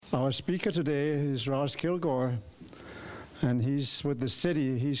Our speaker today is Ross Kilgour, and he's with the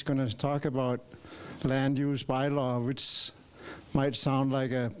city. He's going to talk about Land Use Bylaw, which might sound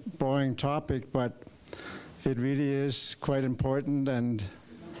like a boring topic, but it really is quite important. And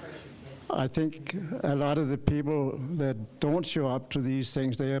I think a lot of the people that don't show up to these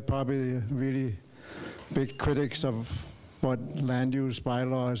things, they are probably really big critics of what Land Use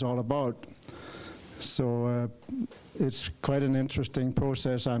Bylaw is all about. So it's quite an interesting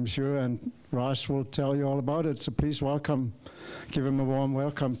process, I'm sure, and Ross will tell you all about it. So please give him a warm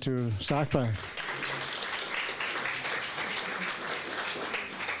welcome to SACPA.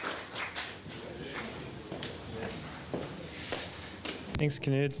 Thanks,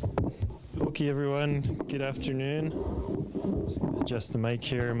 Knut. Okay, everyone, good afternoon. Just gonna adjust the mic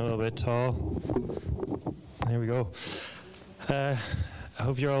here, I'm a little bit tall. There we go. I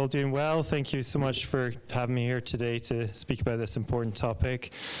hope you're all doing well. Thank you so much for having me here today to speak about this important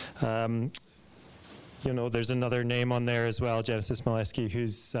topic. There's another name on there as well, Genesis Mileski,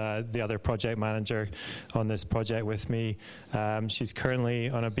 who's the other project manager on this project with me. She's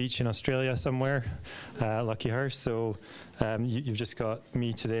currently on a beach in Australia somewhere, lucky her. So you've just got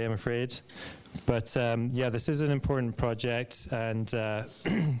me today, I'm afraid. But this is an important project, and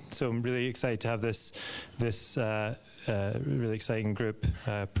so I'm really excited to have this really exciting group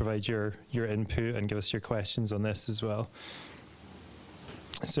provide your input and give us your questions on this as well.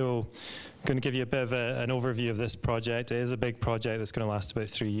 So I'm going to give you a bit of an overview of this project. It is a big project that's going to last about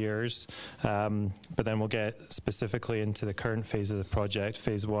 3 years, but then we'll get specifically into the current phase of the project,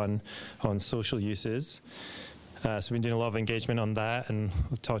 phase 1 on social uses. So we've been doing a lot of engagement on that, and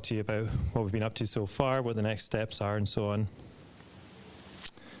we'll talk to you about what we've been up to so far, what the next steps are, and so on.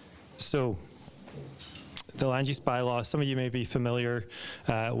 So the Land Use Bylaw, some of you may be familiar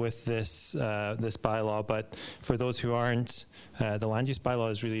with this bylaw, but for those who aren't, the Land Use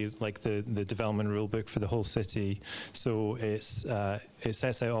Bylaw is really like the development rule book for the whole city. So it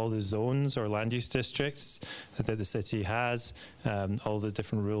sets out all the zones or land use districts that the city has, all the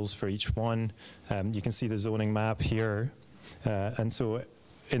different rules for each one. You can see the zoning map here. And so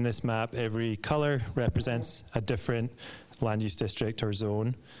in this map, every color represents a different land use district or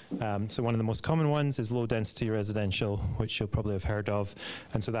zone. So one of the most common ones is low density residential, which you'll probably have heard of.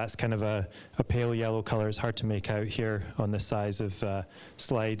 And so that's kind of a pale yellow color. It's hard to make out here on this size of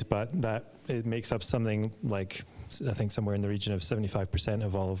slide, but it makes up something like, I think, somewhere in the region of 75%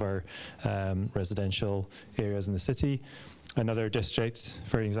 of all of our residential areas in the city. Another district,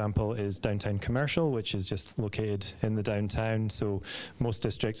 for example, is downtown commercial, which is just located in the downtown. So most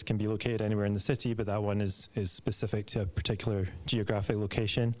districts can be located anywhere in the city, but that one is specific to a particular geographic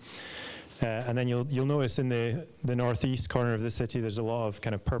location. And then you'll notice in the northeast corner of the city, there's a lot of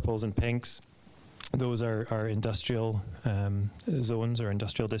kind of purples and pinks. Those are industrial zones or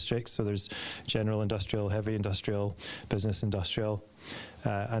industrial districts. So there's general industrial, heavy industrial, business industrial.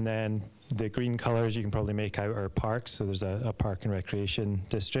 And then the green colors you can probably make out are parks. So there's a park and recreation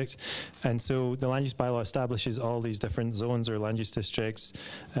district. And so the Land Use Bylaw establishes all these different zones or land use districts.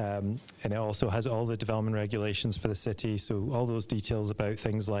 And it also has all the development regulations for the city. So all those details about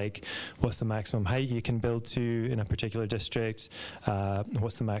things like what's the maximum height you can build to in a particular district,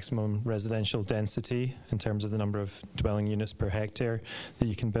 what's the maximum residential density in terms of the number of dwelling units per hectare that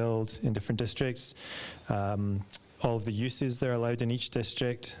you can build in different districts. All of the uses that are allowed in each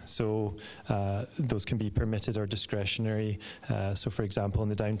district, so those can be permitted or discretionary. So for example, in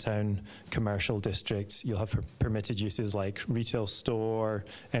the downtown commercial districts, you'll have permitted uses like retail store,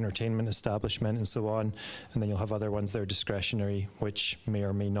 entertainment establishment, and so on. And then you'll have other ones that are discretionary, which may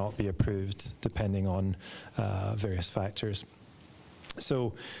or may not be approved depending on various factors.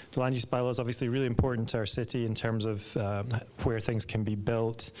 So the Land Use Bylaw is obviously really important to our city in terms of where things can be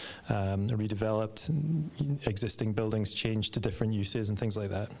built, redeveloped, existing buildings changed to different uses and things like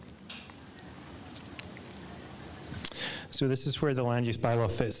that. So this is where the Land Use Bylaw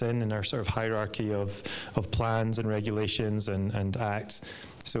fits in our sort of hierarchy of plans and regulations and acts.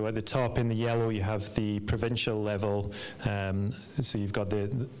 So at the top in the yellow you have the provincial level, so you've got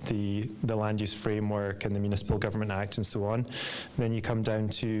the Land Use Framework and the Municipal Government Act and so on. Then you come down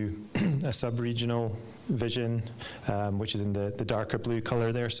to a sub-regional vision, which is in the darker blue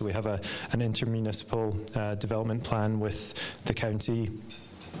colour there. So we have an intermunicipal development plan with the county.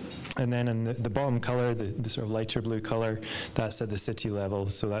 And then in the bottom colour, the sort of lighter blue colour, that's at the city level.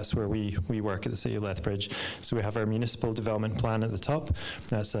 So that's where we work at the City of Lethbridge. So we have our municipal development plan at the top.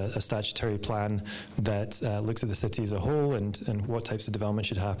 That's a statutory plan that looks at the city as a whole and what types of development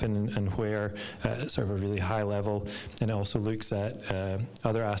should happen and where at sort of a really high level. And it also looks at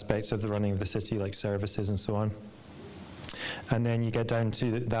other aspects of the running of the city like services and so on. And then you get down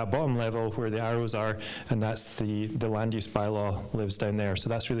to that bottom level where the arrows are, and that's the land use bylaw lives down there. So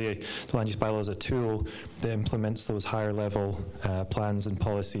that's really, the land use bylaw is a tool that implements those higher level plans and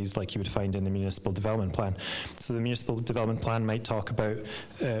policies like you would find in the municipal development plan. So the municipal development plan might talk about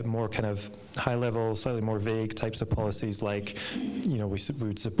more kind of high level, slightly more vague types of policies like, we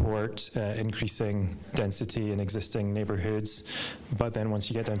would support increasing density in existing neighbourhoods. But then once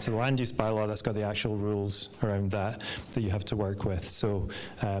you get down to the land use bylaw, that's got the actual rules around that you have to work with. So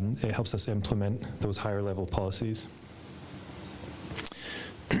it helps us implement those higher level policies.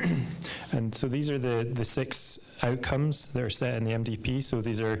 And so these are the 6 outcomes that are set in the MDP. So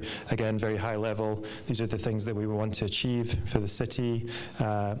these are, again, very high level. These are the things that we want to achieve for the city.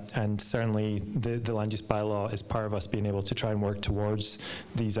 And certainly the land use bylaw is part of us being able to try and work towards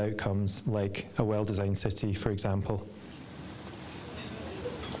these outcomes, like a well-designed city, for example.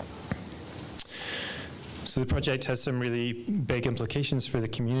 So the project has some really big implications for the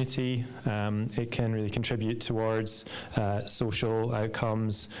community. It can really contribute towards social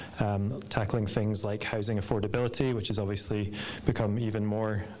outcomes, tackling things like housing affordability, which has obviously become even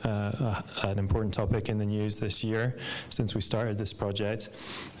more an important topic in the news this year since we started this project.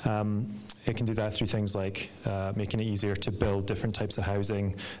 It can do that through things like making it easier to build different types of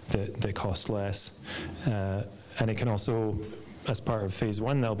housing that cost less. And it can also, as part of phase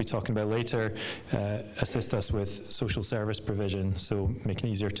 1 that I'll be talking about later, assist us with social service provision, so making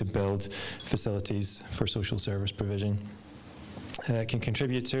it easier to build facilities for social service provision. It can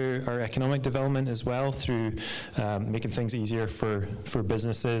contribute to our economic development as well through making things easier for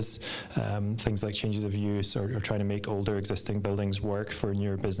businesses, things like changes of use or trying to make older existing buildings work for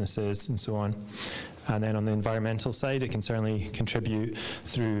newer businesses and so on. And then on the environmental side, it can certainly contribute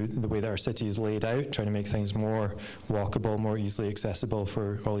through the way that our city is laid out, trying to make things more walkable, more easily accessible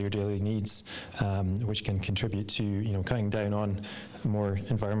for all your daily needs, which can contribute to cutting down on more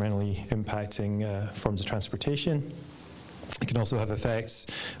environmentally impacting forms of transportation. It can also have effects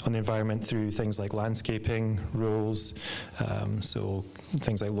on the environment through things like landscaping rules, so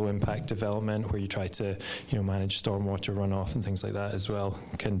things like low-impact development, where you try to, manage stormwater runoff and things like that as well,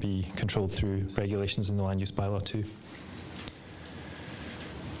 can be controlled through regulations in the land use bylaw too.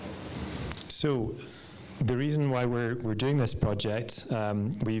 So the reason why we're doing this project,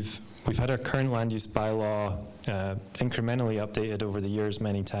 we've had our current land use bylaw incrementally updated over the years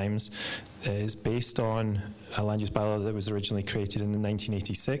many times. Is based on a land use bylaw that was originally created in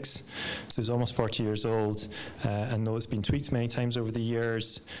 1986. So it's almost 40 years old, and though it's been tweaked many times over the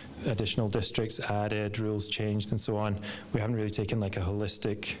years, additional districts added, rules changed, and so on, we haven't really taken like a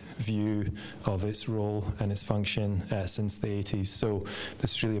holistic view of its role and its function since the 80s. So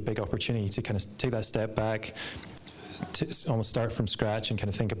this is really a big opportunity to kind of take that step back, to almost start from scratch and kind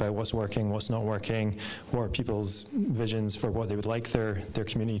of think about what's working, what's not working, what are people's visions for what they would like their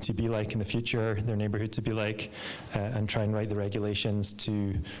community to be like in the future, their neighbourhood to be like, and try and write the regulations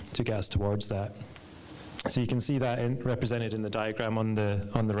to get us towards that. So you can see that represented in the diagram on the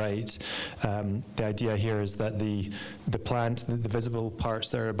right. The idea here is that the plant, the visible parts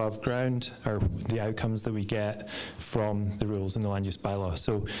that are above ground, are the outcomes that we get from the rules in the land use bylaw.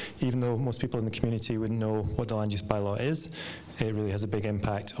 So even though most people in the community wouldn't know what the land use bylaw is, it really has a big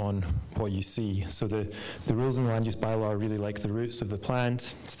impact on what you see. So the rules in the land use bylaw are really like the roots of the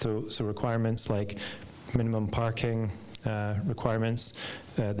plant. So requirements like minimum parking requirements,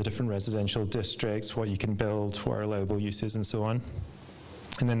 the different residential districts, what you can build, what are allowable uses, and so on.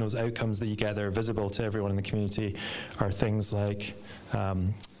 And then those outcomes that you get that are visible to everyone in the community are things like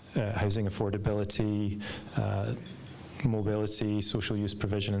housing affordability, mobility, social use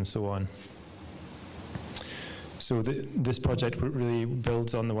provision, and so on. So this project really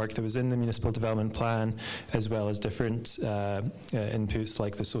builds on the work that was in the municipal development plan, as well as different inputs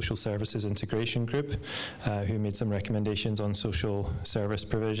like the social services integration group, who made some recommendations on social service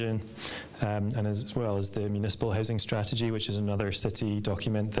provision, and as well as the municipal housing strategy, which is another city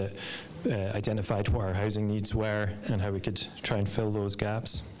document that identified what our housing needs were and how we could try and fill those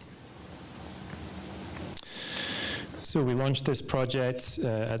gaps. So we launched this project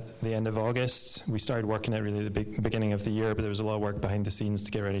at the end of August. We started working at really the beginning of the year, but there was a lot of work behind the scenes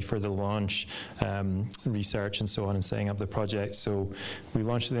to get ready for the launch, research and so on, and setting up the project. So we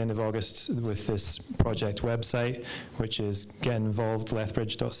launched at the end of August with this project website, which is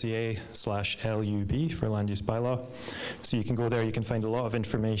getinvolvedlethbridge.ca/LUB for land use bylaw. So you can go there, you can find a lot of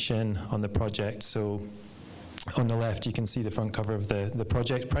information on the project. So On the left, you can see the front cover of the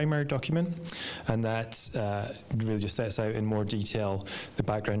project primer document, and that really just sets out in more detail the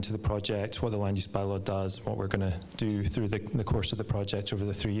background to the project, what the land use bylaw does, what we're going to do through the course of the project over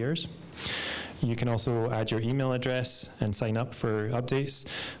the 3 years. You can also add your email address and sign up for updates.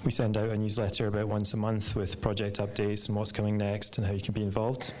 We send out a newsletter about once a month with project updates and what's coming next and how you can be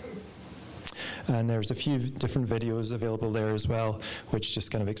involved. And there's a few different videos available there as well, which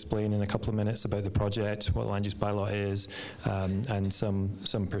just kind of explain in a couple of minutes about the project, what land use bylaw is, and some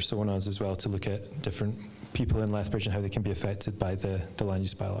personas as well to look at different people in Lethbridge and how they can be affected by the land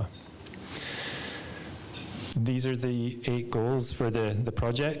use bylaw. These are the 8 goals for the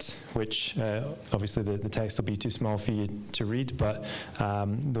project, which obviously the text will be too small for you to read, but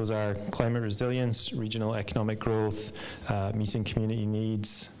those are climate resilience, regional economic growth, meeting community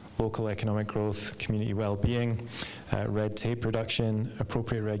needs, local economic growth, community well-being, red tape reduction,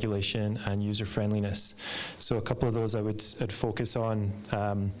 appropriate regulation, and user-friendliness. So a couple of those I'd focus on.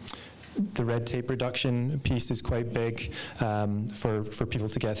 The red tape reduction piece is quite big for people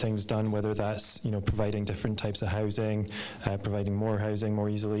to get things done, whether that's providing different types of housing, providing more housing more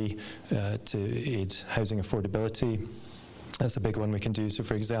easily to aid housing affordability. That's a big one we can do. So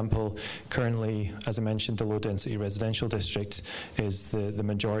for example, currently, as I mentioned, the low density residential district is the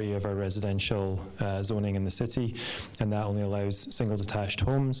majority of our residential zoning in the city, and that only allows single detached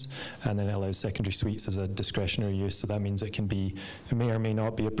homes, and then it allows secondary suites as a discretionary use. So that means it may or may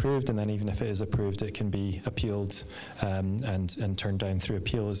not be approved, and then even if it is approved, it can be appealed and turned down through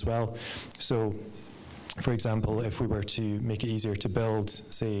appeal as well. So for example, if we were to make it easier to build,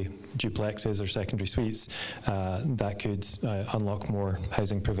 say, duplexes or secondary suites, that could unlock more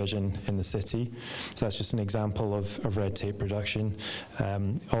housing provision in the city. So that's just an example of red tape reduction.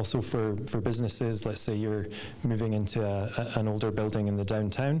 Also for businesses, let's say you're moving into an older building in the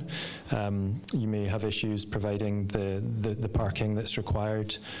downtown, you may have issues providing the parking that's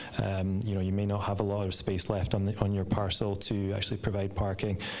required. You may not have a lot of space left on your parcel to actually provide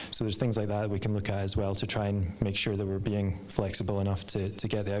parking. So there's things like that we can look at as well to try and make sure that we're being flexible enough to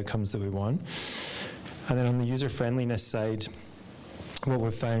get the outcomes that we want. And then on the user-friendliness side, what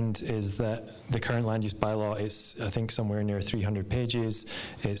we've found is that the current land use bylaw is, I think, somewhere near 300 pages.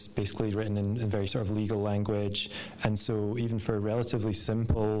 It's basically written in very sort of legal language. And so even for relatively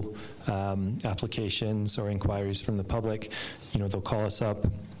simple applications or inquiries from the public, they'll call us up,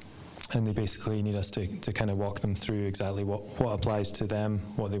 and they basically need us to kind of walk them through exactly what applies to them,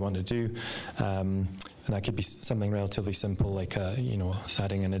 what they want to do. And that could be something relatively simple, like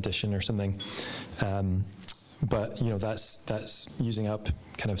adding an addition or something. But that's using up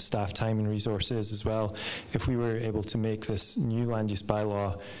kind of staff time and resources as well. If we were able to make this new land use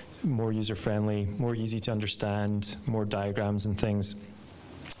bylaw more user-friendly, more easy to understand, more diagrams and things,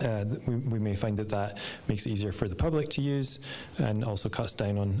 we may find that makes it easier for the public to use and also cuts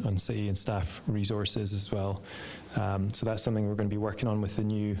down on city and staff resources as well. So that's something we're going to be working on with the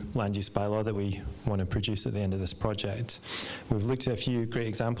new land use bylaw that we want to produce at the end of this project. We've looked at a few great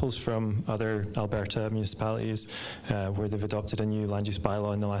examples from other Alberta municipalities where they've adopted a new land use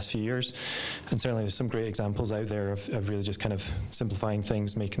bylaw in the last few years. And certainly there's some great examples out there of really just kind of simplifying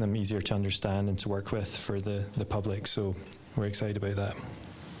things, making them easier to understand and to work with for the public. So we're excited about that.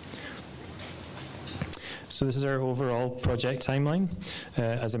 So this is our overall project timeline.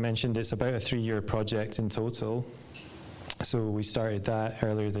 As I mentioned, it's about a 3-year project in total. So we started that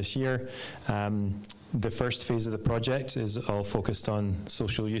earlier this year. The first phase of the project is all focused on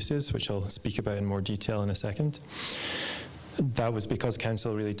social uses, which I'll speak about in more detail in a second. That was because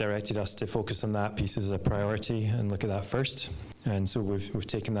council really directed us to focus on that piece as a priority and look at that first. And so we've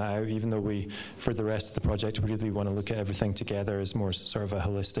taken that out, even though for the rest of the project, we really want to look at everything together as more sort of a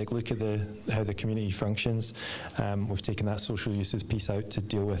holistic look at how the community functions. We've taken that social uses piece out to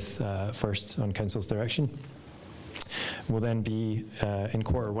deal with first on council's direction. We'll then be, in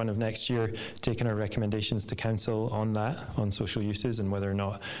Q1 of next year, taking our recommendations to council on that, on social uses, and whether or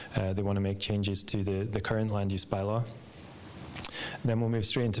not they want to make changes to the current land use bylaw. Then we'll move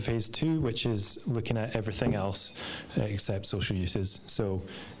straight into phase 2, which is looking at everything else except social uses. So,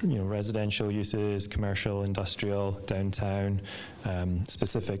 residential uses, commercial, industrial, downtown,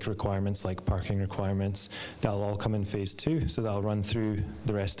 specific requirements like parking requirements. That'll all come in phase 2, so that'll run through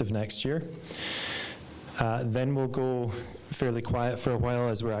the rest of next year. Then we'll go fairly quiet for a while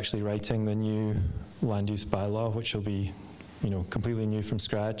as we're actually writing the new land use bylaw, which will be completely new from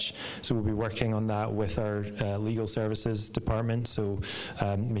scratch. So we'll be working on that with our legal services department, so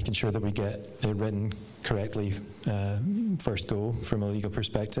making sure that we get it written correctly first go from a legal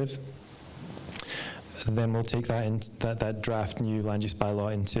perspective. Then we'll take that draft new land use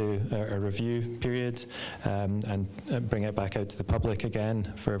bylaw into a review period and bring it back out to the public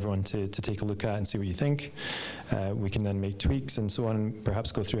again for everyone to take a look at and see what you think. We can then make tweaks and so on, and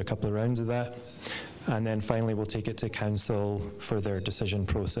perhaps go through a couple of rounds of that. And then finally, we'll take it to council for their decision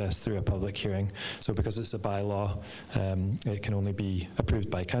process through a public hearing. So because it's a bylaw, it can only be approved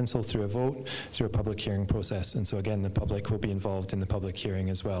by council through a vote, through a public hearing process. And so again, the public will be involved in the public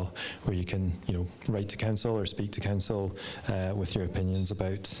hearing as well, where you can, write to council or speak to council with your opinions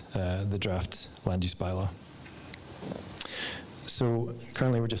about the draft land use bylaw. So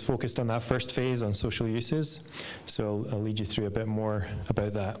currently we're just focused on that first phase on social uses. So I'll lead you through a bit more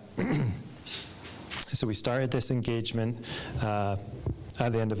about that. So we started this engagement at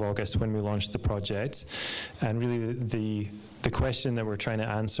the end of August when we launched the project, and really the question that we're trying to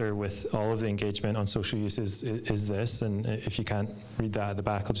answer with all of the engagement on social uses is this, and if you can't read that at the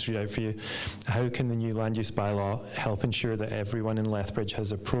back, I'll just read it out for you. How can the new land use bylaw help ensure that everyone in Lethbridge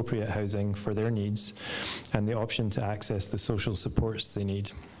has appropriate housing for their needs and the option to access the social supports they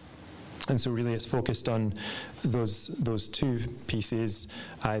need? And so really it's focused on those two pieces,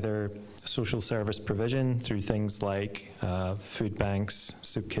 either social service provision through things like food banks,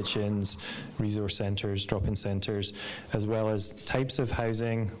 soup kitchens, resource centres, drop-in centres, as well as types of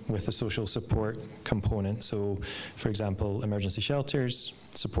housing with a social support component. So, for example, emergency shelters,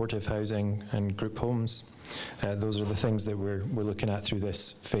 supportive housing, and group homes. Those are the things that we're looking at through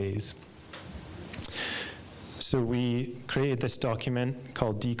this phase. So we created this document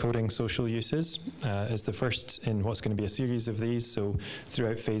called Decoding Social Uses. It's the first in what's going to be a series of these. So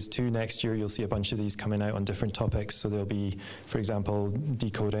throughout phase 2 next year, you'll see a bunch of these coming out on different topics. So there'll be, for example,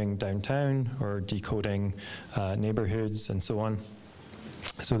 decoding downtown or decoding neighbourhoods and so on.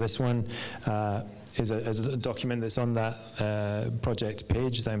 So this one is a document that's on that project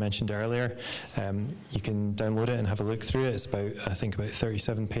page that I mentioned earlier. You can download it and have a look through it. It's about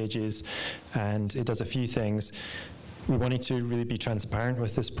 37 pages, and it does a few things. We wanted to really be transparent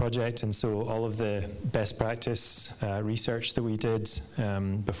with this project, and so all of the best practice research that we did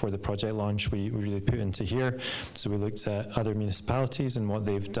before the project launch, we really put into here. So we looked at other municipalities and what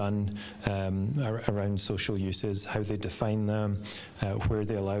they've done around social uses, how they define them, where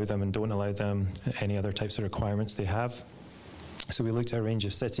they allow them and don't allow them, any other types of requirements they have. So we looked at a range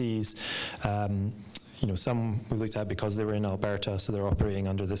of cities. Some we looked at because they were in Alberta, so they're operating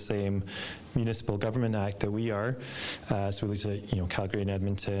under the same Municipal Government Act that we are. So we looked at, Calgary and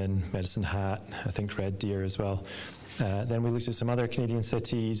Edmonton, Medicine Hat, I think Red Deer as well. Then we looked at some other Canadian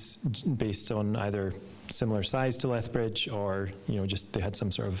cities based on either similar size to Lethbridge or, just they had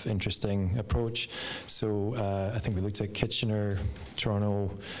some sort of interesting approach. So I think we looked at Kitchener,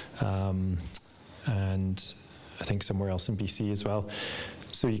 Toronto, and I think somewhere else in BC as well.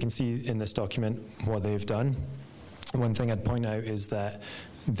 So you can see in this document what they've done. One thing I'd point out is that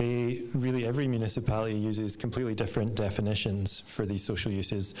every municipality uses completely different definitions for these social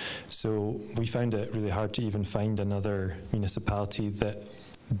uses. So we found it really hard to even find another municipality that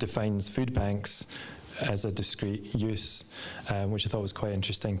defines food banks as a discrete use, which I thought was quite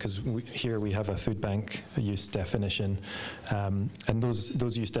interesting, because here we have a food bank use definition, and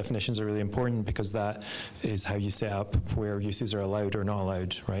those use definitions are really important because that is how you set up where uses are allowed or not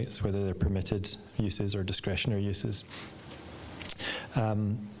allowed, right? So whether they're permitted uses or discretionary uses.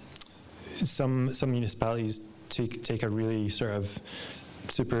 Some municipalities take a really sort of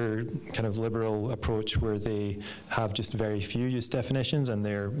super kind of liberal approach where they have just very few use definitions and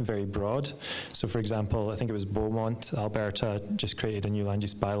they're very broad. So for example, I think it was Beaumont, Alberta, just created a new land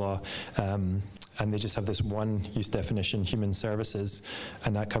use bylaw, and they just have this one use definition, human services,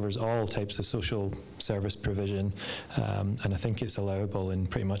 and that covers all types of social service provision, and I think it's allowable in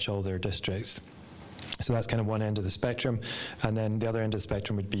pretty much all their districts. So that's kind of one end of the spectrum. And then the other end of the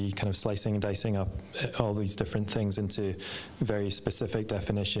spectrum would be kind of slicing and dicing up all these different things into very specific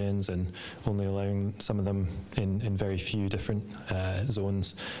definitions and only allowing some of them in very few different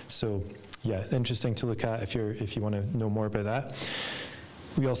zones. So yeah, interesting to look at if you want to know more about that.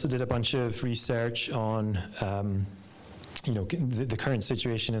 We also did a bunch of research on the current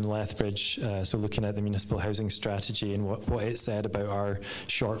situation in Lethbridge, so looking at the municipal housing strategy and what it said about our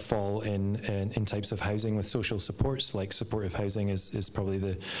shortfall in types of housing with social supports, like supportive housing is probably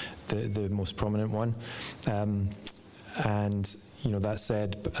the most prominent one. And that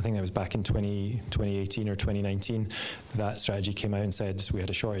said, I think that was back in 2018 or 2019, that strategy came out and said we had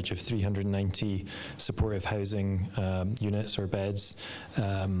a shortage of 390 supportive housing units or beds,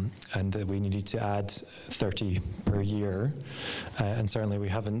 and that we needed to add 30 per year. And certainly we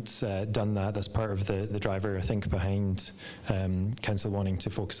haven't done that. That's part of the driver, I think, behind Council wanting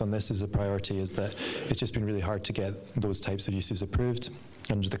to focus on this as a priority, is that it's just been really hard to get those types of uses approved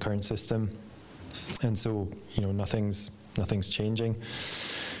under the current system. And so, nothing's changing.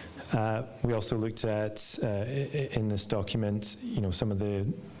 We also looked at in this document, some of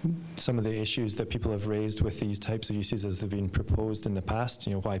the issues that people have raised with these types of uses as they've been proposed in the past.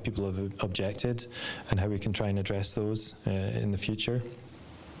 Why people have objected, and how we can try and address those in the future.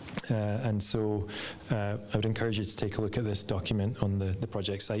 And so, I would encourage you to take a look at this document on the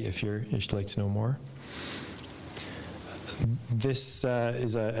project site if you'd like to know more. This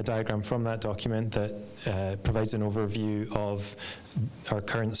is a diagram from that document that provides an overview of our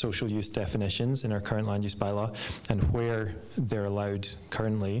current social use definitions in our current land use bylaw and where they're allowed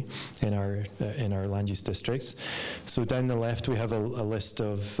currently in our land use districts. So down the left we have a list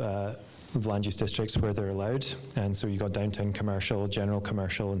of land use districts where they're allowed, and so you've got downtown commercial, general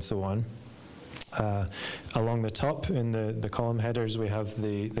commercial, and so on. Along the top in the column headers we have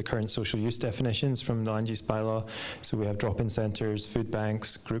the current social use definitions from the land use bylaw. So we have drop-in centres, food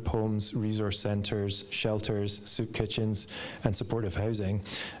banks, group homes, resource centres, shelters, soup kitchens, and supportive housing.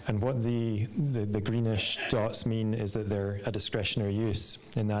 And what the greenish dots mean is that they're a discretionary use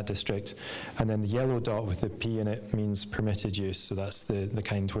in that district. And then the yellow dot with the P in it means permitted use. So that's the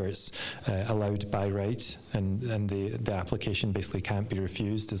kind where it's allowed by right, and the application basically can't be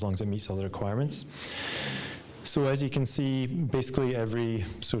refused as long as it meets all the requirements. So as you can see, basically every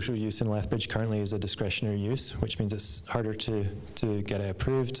social use in Lethbridge currently is a discretionary use, which means it's harder to get it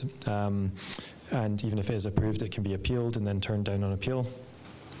approved. And even if it is approved, it can be appealed and then turned down on appeal.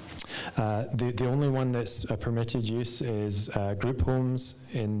 The only one that's a permitted use is group homes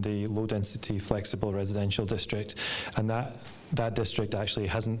in the low-density flexible residential district, and that district actually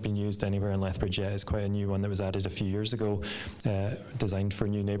hasn't been used anywhere in Lethbridge yet. It's quite a new one that was added a few years ago, designed for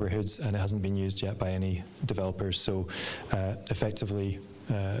new neighbourhoods, and it hasn't been used yet by any developers. So effectively,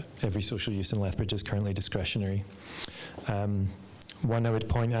 every social use in Lethbridge is currently discretionary. One I would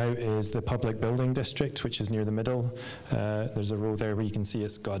point out is the public building district, which is near the middle. There's a row there where you can see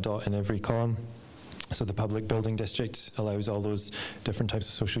it's got a dot in every column. So the public building district allows all those different types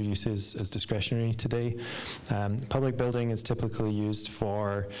of social uses as discretionary today. Public building is typically used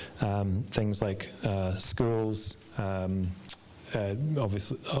for things like schools,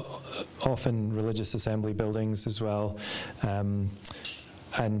 obviously, often religious assembly buildings as well.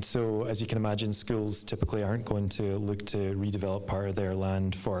 And so, as you can imagine, schools typically aren't going to look to redevelop part of their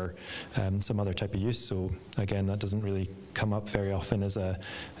land for some other type of use. So, again, that doesn't really come up very often as a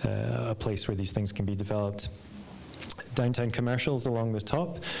place where these things can be developed. Downtown commercials along the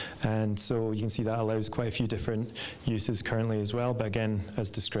top, and so you can see that allows quite a few different uses currently as well, but again, as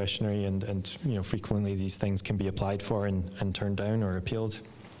discretionary, and frequently these things can be applied for and turned down or appealed.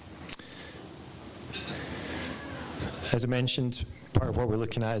 As I mentioned, part of what we're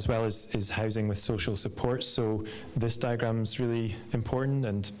looking at as well is housing with social support. So this diagram is really important,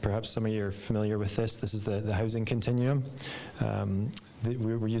 and perhaps some of you are familiar with this. This is the housing continuum.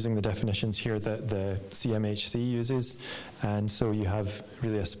 We're using the definitions here that the CMHC uses, and so you have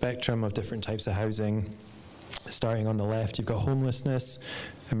really a spectrum of different types of housing. Starting on the left, you've got homelessness,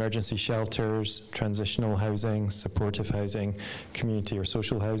 emergency shelters, transitional housing, supportive housing, community or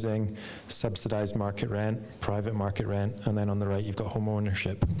social housing, subsidised market rent, private market rent, and then on the right you've got home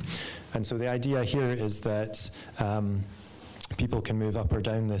ownership. And so the idea here is that people can move up or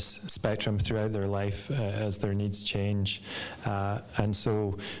down this spectrum throughout their life as their needs change. And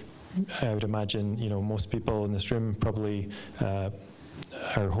so I would imagine, most people in this room probably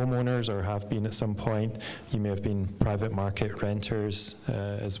are homeowners or have been at some point. You may have been private market renters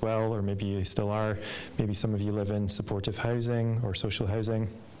as well, or maybe you still are. Maybe some of you live in supportive housing or social housing.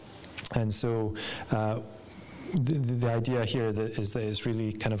 And so the idea here is that it's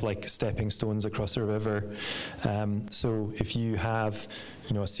really kind of like stepping stones across a river. So if you have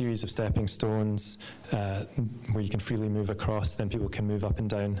a series of stepping stones where you can freely move across, then people can move up and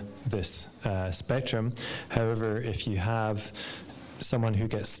down this spectrum. However, if you have someone who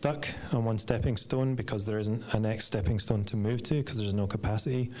gets stuck on one stepping stone because there isn't a next stepping stone to move to because there's no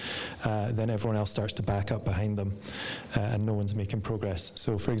capacity, then everyone else starts to back up behind them and no one's making progress.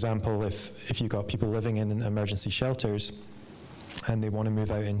 So for example, if you've got people living in emergency shelters, and they want to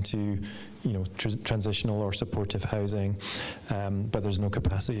move out into, transitional or supportive housing, but there's no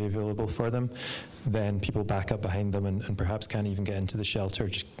capacity available for them, then people back up behind them and perhaps can't even get into the shelter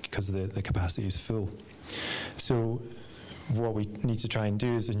just because the capacity is full. So what we need to try and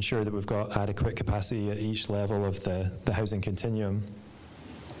do is ensure that we've got adequate capacity at each level of the housing continuum.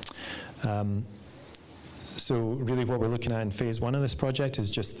 So really what we're looking at in phase 1 of this project is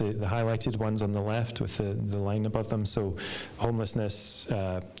just the highlighted ones on the left with the line above them. So homelessness,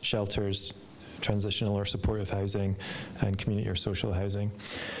 shelters, transitional or supportive housing, and community or social housing.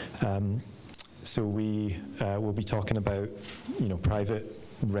 So we will be talking about, private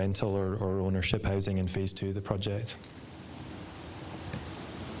rental or ownership housing in phase 2 of the project.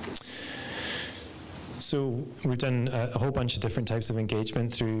 So we've done a whole bunch of different types of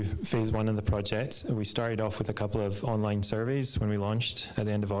engagement through phase 1 of the project. We started off with a couple of online surveys when we launched at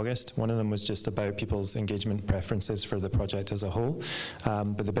the end of August. One of them was just about people's engagement preferences for the project as a whole.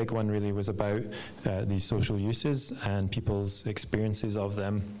 But the big one really was about these social uses and people's experiences of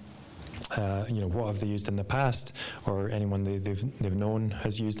them. What have they used in the past, or anyone they've known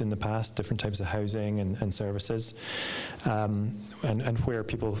has used in the past, different types of housing and services, and where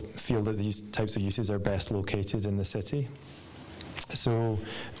people feel that these types of uses are best located in the city. So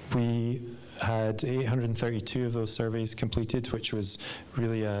we had 832 of those surveys completed, which was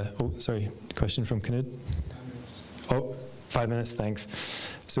really question from Knud? 5 minutes, thanks.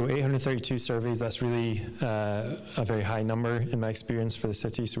 So 832 surveys, that's really a very high number in my experience for the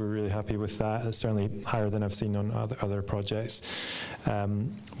city, so we're really happy with that. It's certainly higher than I've seen on other projects.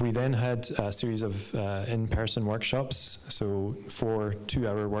 We then had a series of in-person workshops, so 4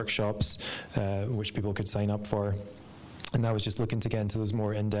 two-hour workshops, which people could sign up for. And that was just looking to get into those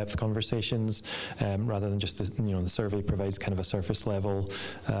more in-depth conversations, rather than just the survey provides kind of a surface level,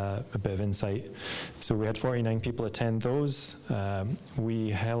 a bit of insight. So we had 49 people attend those.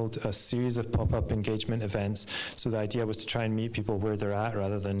 We held a series of pop-up engagement events. So the idea was to try and meet people where they're at,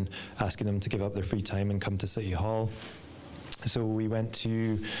 rather than asking them to give up their free time and come to City Hall. So we went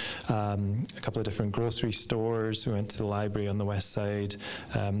to a couple of different grocery stores. We went to the library on the west side,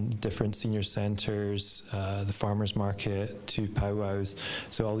 different senior centres, the farmers market, 2 powwows.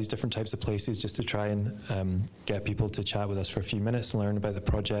 So all these different types of places just to try and get people to chat with us for a few minutes, learn about the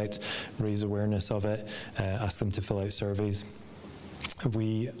project, raise awareness of it, ask them to fill out surveys.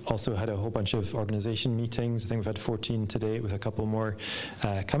 We also had a whole bunch of organisation meetings. I think we've had 14 to date, with a couple more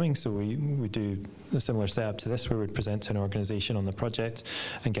coming. So we do a similar setup to this, where we'd present to an organisation on the project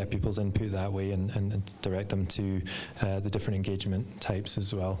and get people's input that way, and direct them to the different engagement types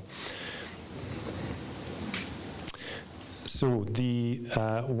as well. So the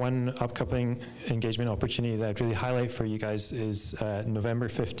one upcoming engagement opportunity that I'd really highlight for you guys is November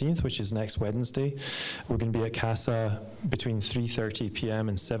 15th, which is next Wednesday. We're going to be at CASA between 3:30 p.m.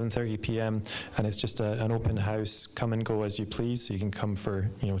 and 7:30 p.m. and it's just an open house, come and go as you please. So you can come for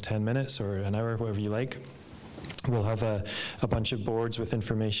 10 minutes or an hour, whatever you like. We'll have a bunch of boards with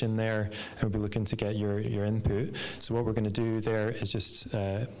information there, and we'll be looking to get your input. So what we're going to do there is just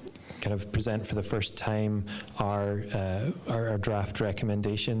kind of present for the first time our draft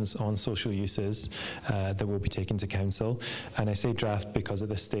recommendations on social uses that will be taken to council. And I say draft because at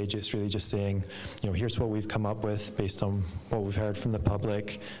this stage it's really just saying, here's what we've come up with based on what we've heard from the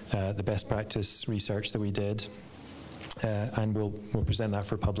public, the best practice research that we did. And we'll present that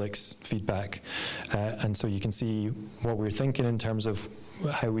for public's feedback. And so you can see what we're thinking in terms of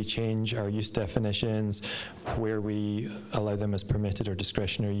how we change our use definitions, where we allow them as permitted or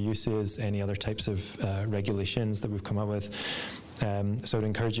discretionary uses, any other types of regulations that we've come up with. So I'd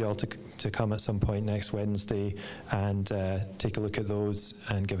encourage you all to come at some point next Wednesday and take a look at those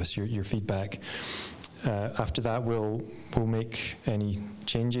and give us your feedback. After that, we'll make any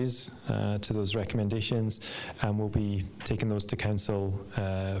changes to those recommendations, and we'll be taking those to council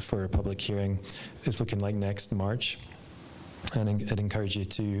for a public hearing. It's looking like next March. And I'd encourage you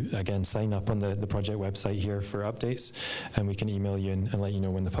to, again, sign up on the project website here for updates, and we can email you and let you know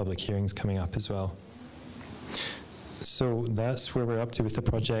when the public hearing's coming up as well. So that's where we're up to with the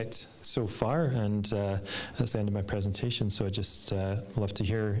project so far, and that's the end of my presentation. So I'd just love to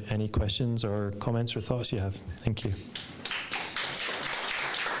hear any questions or comments or thoughts you have. Thank you.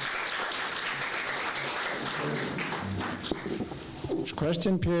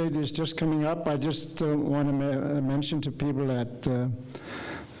 Question period is just coming up. I just want to mention to people that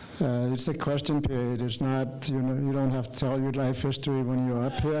it's a question period. It's not, you don't have to tell your life history when you're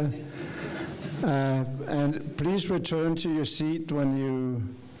up here. And please return to your seat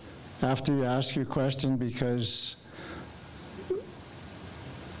after you ask your question, because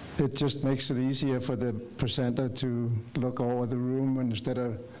it just makes it easier for the presenter to look over the room instead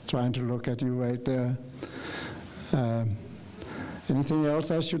of trying to look at you right there. Anything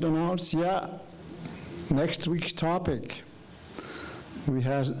else I should announce? Yeah. Next week's topic. We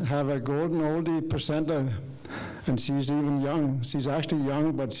have a golden oldie presenter, and she's even young. She's actually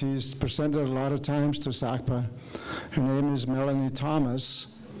young, but she's presented a lot of times to SACPA. Her name is Melanie Thomas,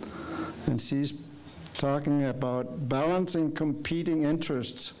 and she's talking about balancing competing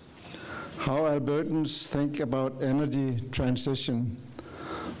interests, how Albertans think about energy transition.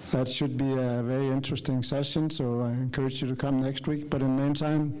 That should be a very interesting session, so I encourage you to come next week. But in the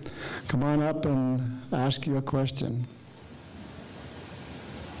meantime, come on up and ask your question.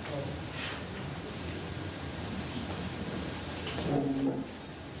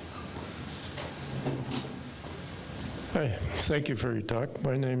 Hi, thank you for your talk.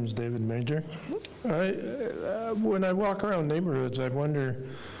 My name is David Major. When I walk around neighborhoods, I wonder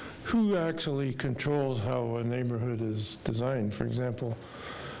who actually controls how a neighborhood is designed. For example,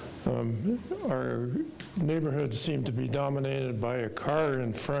 our neighborhoods seem to be dominated by a car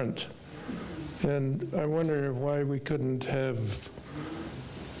in front. And I wonder why we couldn't have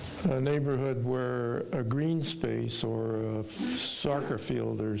a neighborhood where a green space or a soccer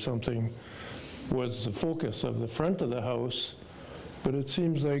field or something was the focus of the front of the house, but it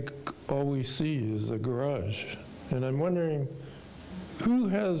seems like all we see is a garage. And I'm wondering, who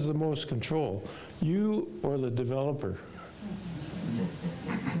has the most control, you or the developer?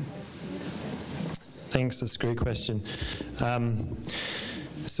 Thanks, that's a great question.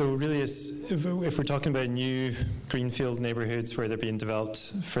 So really, if we're talking about new greenfield neighbourhoods where they're being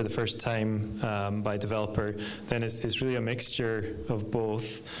developed for the first time by a developer, then it's really a mixture of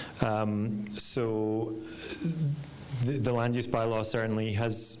both. So the land use bylaw certainly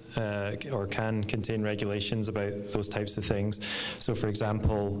has or can contain regulations about those types of things. So for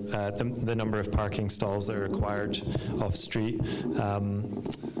example, the number of parking stalls that are required off street,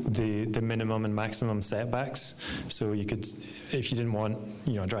 the minimum and maximum setbacks. So you could, if you didn't want,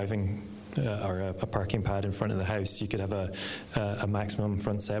 driving or a parking pad in front of the house, you could have a maximum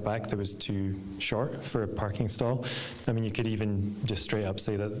front setback that was too short for a parking stall. I mean, you could even just straight up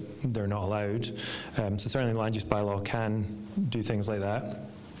say that they're not allowed. So certainly the land use bylaw can do things like that.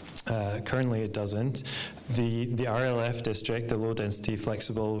 Currently it doesn't. The RLF district, the low density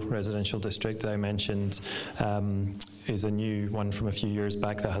flexible residential district that I mentioned, is a new one from a few years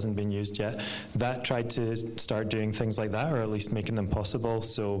back that hasn't been used yet. That tried to start doing things like that, or at least making them possible.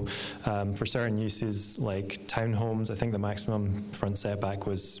 So for certain uses like townhomes, I think the maximum front setback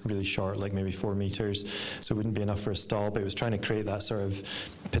was really short, like maybe 4 meters, so it wouldn't be enough for a stall, but it was trying to create that sort of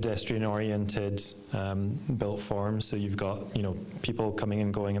pedestrian-oriented built form. So you've got, people coming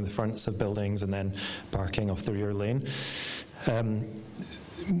and going in the fronts of buildings and then parking off the rear lane.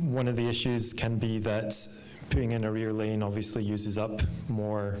 One of the issues can be that putting in a rear lane obviously uses up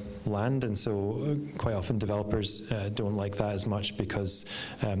more land, and so quite often developers don't like that as much because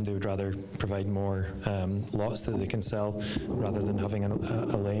they would rather provide more lots that they can sell rather than having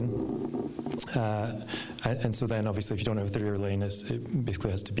a lane. And so then obviously if you don't have the rear lane, it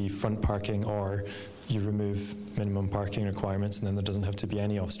basically has to be front parking, or you remove minimum parking requirements and then there doesn't have to be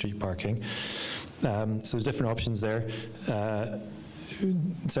any off-street parking. So there's different options there.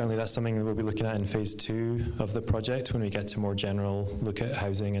 Certainly that's something that we'll be looking at in phase 2 of the project when we get to more general look at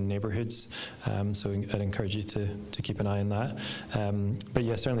housing and neighbourhoods. So I'd encourage you to keep an eye on that. But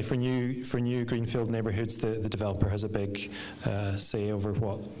yeah, certainly for new greenfield neighbourhoods, the developer has a big say over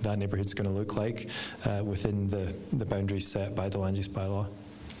what that neighbourhood's going to look like within the boundaries set by the land use bylaw.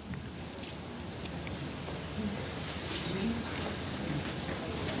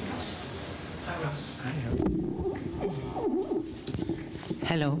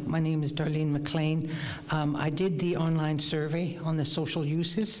 Hello, my name is Darlene McLean. I did the online survey on the social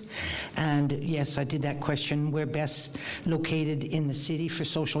uses, and yes, I did that question, where best located in the city for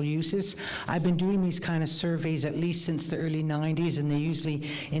social uses. I've been doing these kind of surveys at least since the early 90s, and they usually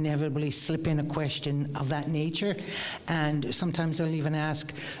inevitably slip in a question of that nature. And sometimes I'll even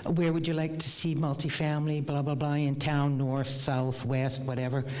ask, where would you like to see multifamily, blah, blah, blah, in town, north, south, west,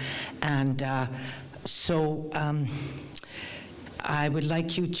 whatever. And I would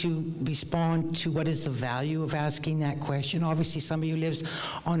like you to respond to what is the value of asking that question. Obviously, somebody who lives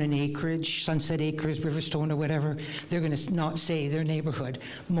on an acreage, Sunset Acres, Riverstone, or whatever, they're going to not say their neighborhood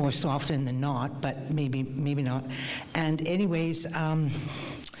most often than not, but maybe not. And anyways,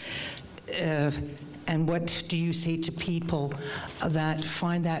 And what do you say to people that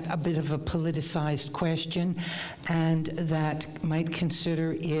find that a bit of a politicized question and that might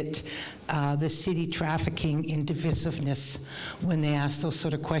consider it the city trafficking in divisiveness when they ask those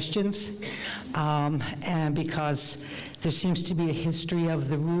sort of questions? And because there seems to be a history of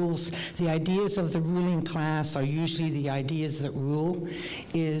the rules. The ideas of the ruling class are usually the ideas that rule,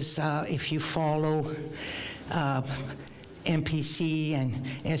 is if you follow MPC and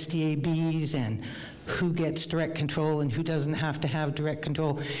SDABs and who gets direct control and who doesn't have to have direct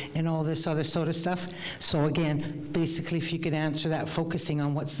control and all this other sort of stuff. So again, basically, if you could answer that, focusing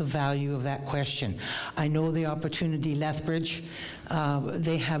on what's the value of that question. I know the opportunity Lethbridge,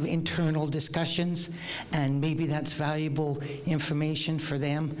 they have internal discussions, and maybe that's valuable information for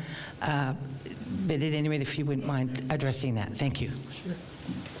them. But at any rate, if you wouldn't mind addressing that. Thank you. Sure.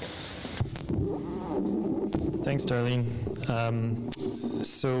 Thanks, Darlene.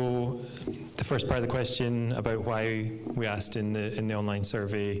 So the first part of the question about why we asked in the online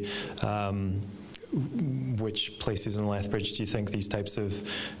survey, which places in Lethbridge do you think these types of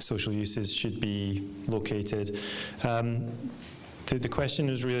social uses should be located? The question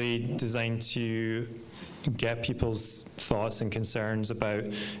was really designed to get people's thoughts and concerns about,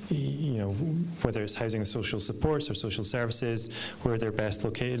 whether it's housing and social supports or social services, where they're best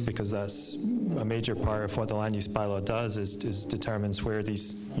located, because that's a major part of what the Land Use Bylaw does, is determines where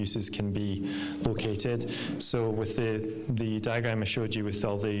these uses can be located. So with the diagram I showed you with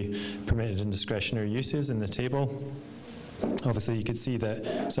all the permitted and discretionary uses in the table, obviously, you could see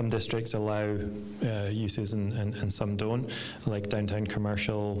that some districts allow uses and some don't. Like downtown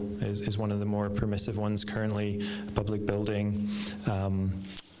commercial is one of the more permissive ones currently, public building.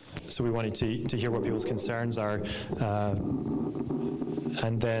 So we wanted to hear what people's concerns are.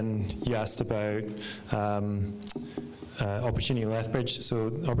 And then you asked about Opportunity Lethbridge.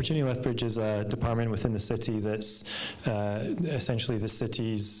 So Opportunity Lethbridge is a department within the city that's essentially the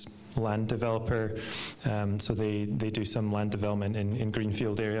city's land developer. So they do some land development in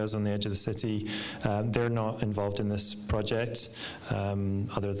greenfield areas on the edge of the city. They're not involved in this project,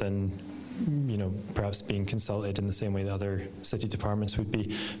 other than perhaps being consulted in the same way that other city departments would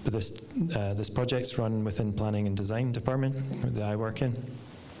be. But this project's run within Planning and Design Department that I work in.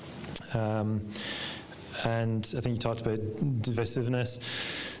 And I think you talked about divisiveness.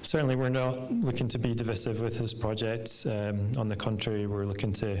 Certainly, we're not looking to be divisive with this project. On the contrary, we're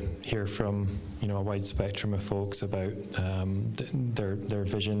looking to hear from a wide spectrum of folks about their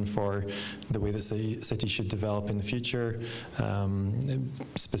vision for the way that the city should develop in the future.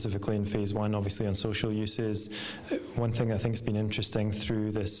 Specifically in phase one, obviously on social uses. One thing I think has been interesting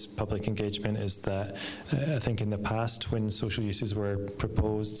through this public engagement is that I think in the past, when social uses were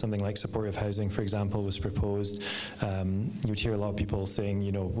proposed, something like supportive housing, for example, was proposed, you would hear a lot of people saying,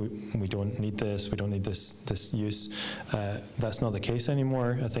 we don't need this, we don't need this use. That's not the case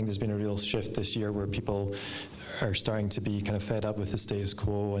anymore. I think there's been a real shift this year where people are starting to be kind of fed up with the status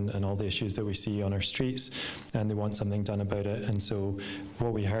quo and all the issues that we see on our streets, and they want something done about it. And so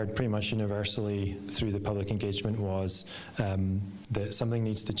what we heard pretty much universally through the public engagement was that something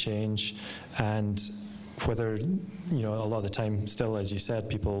needs to change, and whether, a lot of the time still, as you said,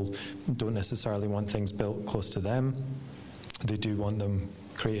 people don't necessarily want things built close to them. They do want them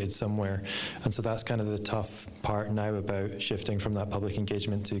created somewhere. And so that's kind of the tough part now about shifting from that public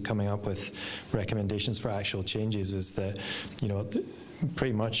engagement to coming up with recommendations for actual changes, is that,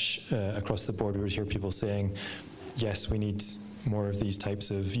 pretty much across the board we would hear people saying, yes, we need more of these types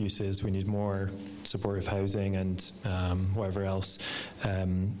of uses, we need more supportive housing and whatever else.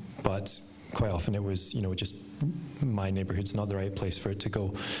 But quite often it was, just my neighbourhood's not the right place for it to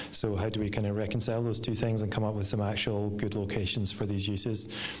go. So how do we kind of reconcile those two things and come up with some actual good locations for these uses?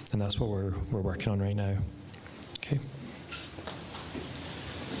 And that's what we're working on right now. Okay.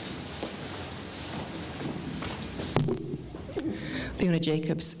 Leona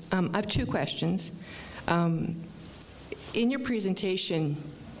Jacobs. I have two questions. In your presentation,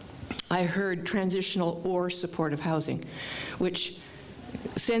 I heard transitional or supportive housing, which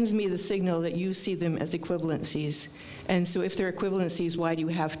sends me the signal that you see them as equivalencies. And so if they're equivalencies, why do you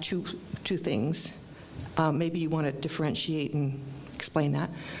have two things? Maybe you want to differentiate and explain that.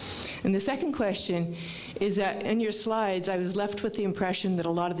 And the second question is that in your slides, I was left with the impression that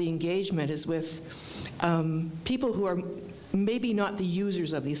a lot of the engagement is with people who are maybe not the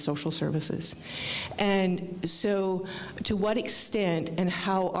users of these social services. And so to what extent and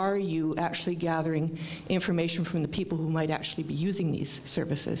how are you actually gathering information from the people who might actually be using these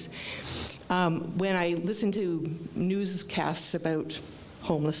services? When I listen to newscasts about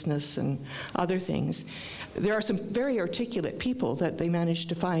homelessness and other things. There are some very articulate people that they managed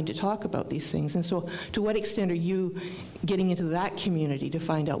to find to talk about these things. And so to what extent are you getting into that community to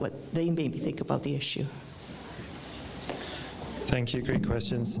find out what they maybe think about the issue? Thank you. Great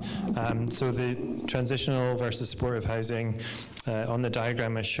questions. So the transitional versus supportive housing, on the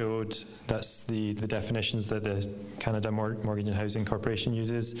diagram I showed, that's the definitions that the Canada Mortgage and Housing Corporation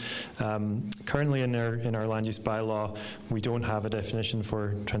uses. Currently in our land use bylaw, we don't have a definition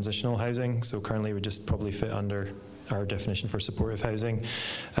for transitional housing, so currently it would just probably fit under our definition for supportive housing.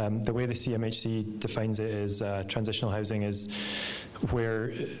 The way the CMHC defines it is transitional housing is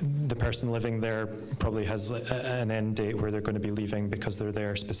where the person living there probably has an end date where they're going to be leaving because they're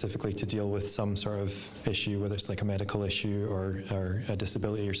there specifically to deal with some sort of issue, whether it's like a medical issue or a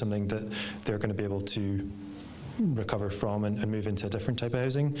disability or something that they're going to be able to recover from and move into a different type of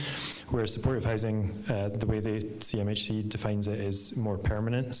housing. Whereas supportive housing, the way the CMHC defines it is more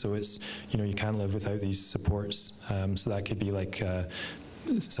permanent, so it's, you can't live without these supports. So that could be like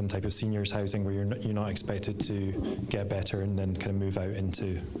some type of seniors housing where you're not expected to get better and then kind of move out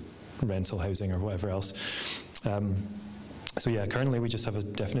into rental housing or whatever else. So yeah, currently we just have a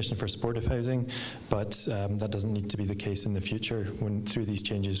definition for supportive housing, but that doesn't need to be the case in the future. When through these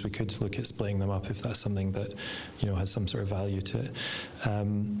changes, we could look at splitting them up if that's something that has some sort of value to it.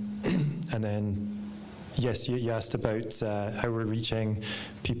 And then, yes, you asked about how we're reaching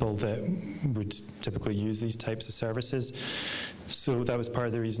people that would typically use these types of services. So that was part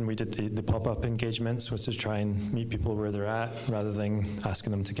of the reason we did the pop-up engagements, was to try and meet people where they're at, rather than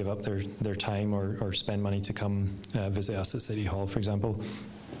asking them to give up their time or spend money to come visit us at City Hall, for example.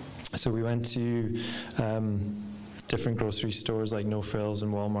 So we went to different grocery stores like No Frills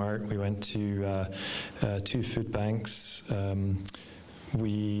and Walmart. We went to 2 food banks.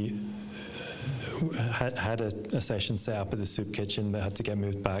 We had a session set up at the soup kitchen that had to get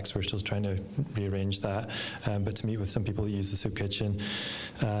moved back, so we're still trying to rearrange that, but to meet with some people that use the soup kitchen.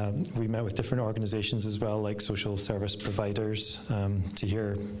 We met with different organizations as well, like social service providers, to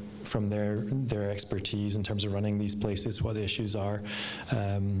hear from their expertise in terms of running these places, what the issues are.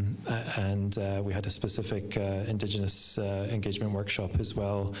 And we had a specific Indigenous engagement workshop as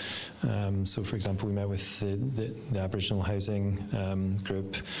well. So for example, we met with the Aboriginal housing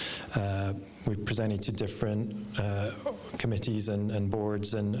group. We presented to different committees and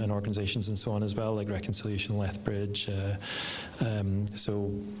boards and organizations and so on as well, like Reconciliation Lethbridge.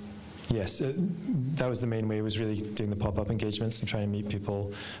 So yes, that was the main way, was really doing the pop-up engagements and trying to meet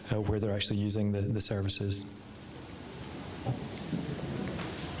people where they're actually using the services.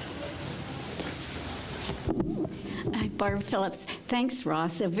 Barb Phillips. Thanks,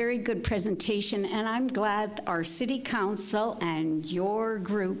 Ross. A very good presentation, and I'm glad our City Council and your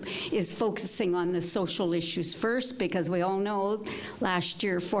group is focusing on the social issues first, because we all know last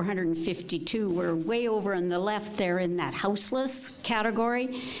year 452 were way over on the left there in that houseless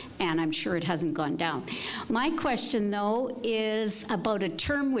category, and I'm sure it hasn't gone down. My question, though, is about a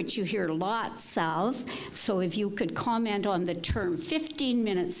term which you hear lots of, so if you could comment on the term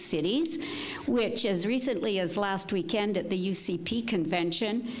 15-minute cities, which as recently as last weekend at the UCP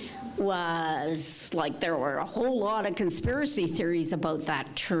convention was like there were a whole lot of conspiracy theories about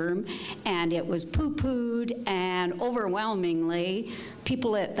that term, and it was poo-pooed, and overwhelmingly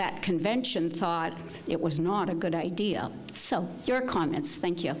people at that convention thought it was not a good idea. So your comments.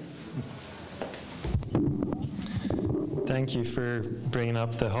 Thank you. Thank you for bringing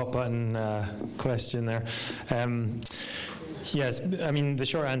up the hot button question there. Yes, I mean, the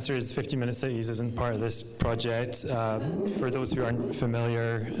short answer is 15-minute cities isn't part of this project. For those who aren't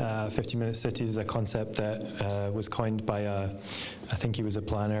familiar, 15-minute cities is a concept that was coined by I think he was a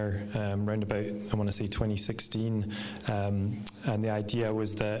planner around about, I want to say 2016. And the idea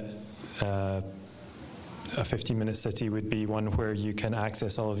was that a 15-minute city would be one where you can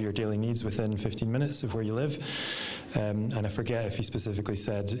access all of your daily needs within 15 minutes of where you live. And I forget if he specifically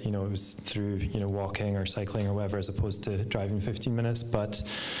said, it was through, walking or cycling or whatever, as opposed to driving 15 minutes. But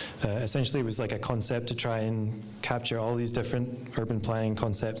essentially it was like a concept to try and capture all these different urban planning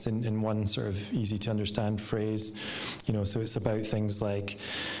concepts in one sort of easy to understand phrase. So it's about things like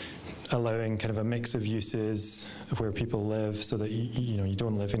allowing kind of a mix of uses where people live, so that you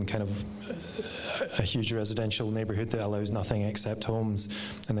don't live in kind of a huge residential neighborhood that allows nothing except homes,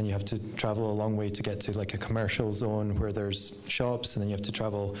 and then you have to travel a long way to get to like a commercial zone where there's shops, and then you have to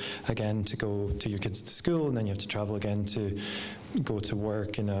travel again to go to your kids to school, and then you have to travel again to go to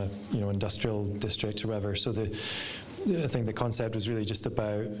work in a industrial district or whatever. So I think the concept was really just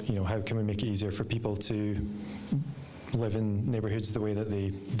about how can we make it easier for people to live in neighborhoods the way that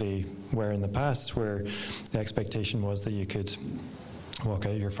they were in the past, where the expectation was that you could walk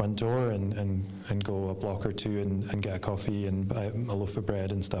out your front door and go a block or two and get a coffee and buy a loaf of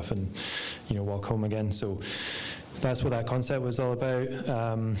bread and stuff, and walk home again. So that's what that concept was all about.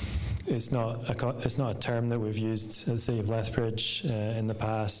 It's not a term that we've used at the City of Lethbridge in the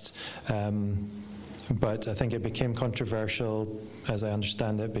past, but I think it became controversial, as I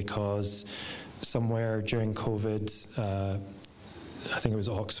understand it, because somewhere during COVID, I think it was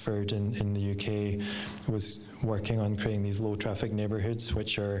Oxford in the UK, was working on creating these low traffic neighbourhoods,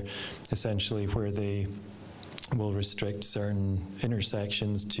 which are essentially where they will restrict certain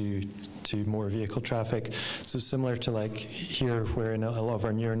intersections to more vehicle traffic. So similar to like here, where in a lot of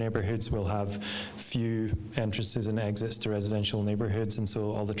our newer neighbourhoods we'll have few entrances and exits to residential neighbourhoods, and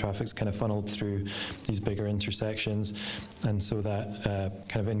so all the traffic's kind of funneled through these bigger intersections, and so that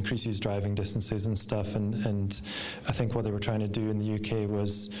kind of increases driving distances and stuff. And I think what they were trying to do in the UK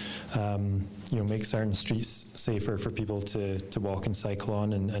was make certain streets safer for people to walk and cycle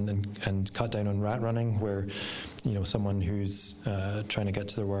on, and cut down on rat running, where someone who's trying to get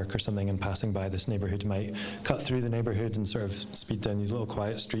to their work or something and passing by this neighbourhood might cut through the neighbourhood and sort of speed down these little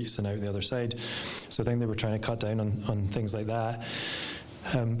quiet streets and out the other side. So I think they were trying to cut down on things like that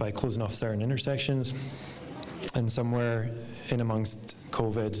by closing off certain intersections. And somewhere in amongst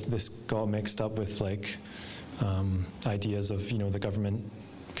COVID, this got mixed up with ideas of the government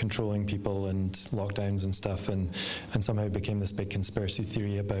controlling people and lockdowns and stuff, and somehow it became this big conspiracy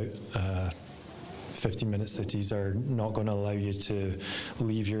theory about 15-minute cities are not going to allow you to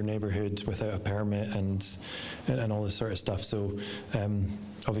leave your neighbourhood without a permit and all this sort of stuff. So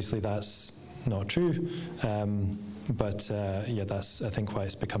obviously that's not true, but that's I think why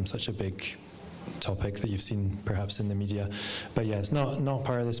it's become such a big topic that you've seen perhaps in the media. But yeah, it's not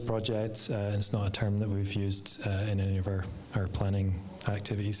part of this project, and it's not a term that we've used in any of our planning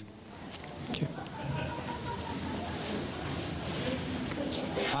activities. Thank you.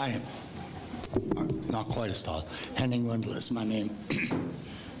 Hi. Not quite as tall. Henning Wendel is my name.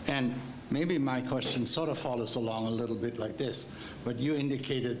 And maybe my question sort of follows along a little bit like this, but you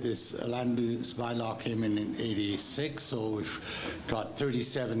indicated this Land Use Bylaw came in 86, so we've got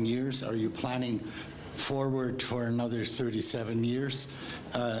 37 years. Are you planning forward for another 37 years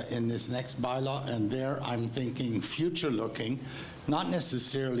in this next bylaw? And there I'm thinking future-looking, not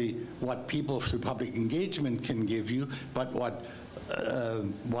necessarily what people through public engagement can give you, but what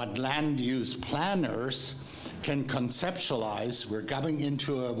land use planners can conceptualize. We're coming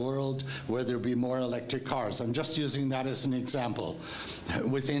into a world where there'll be more electric cars. I'm just using that as an example.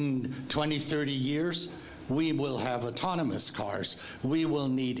 Within 20, 30 years, we will have autonomous cars. We will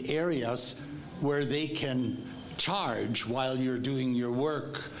need areas where they can charge while you're doing your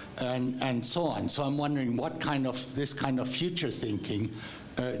work and so on. So I'm wondering this kind of future thinking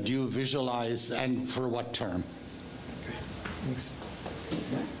do you visualize, and for what term? Thanks.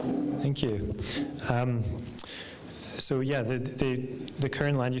 Thank you. So yeah, the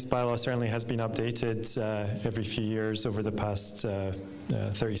current land use bylaw certainly has been updated every few years over the past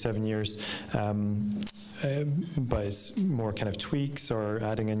 37 years. But it's more kind of tweaks or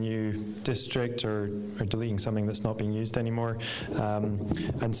adding a new district or deleting something that's not being used anymore.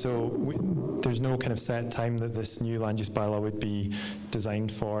 And so there's no kind of set time that this new land use bylaw would be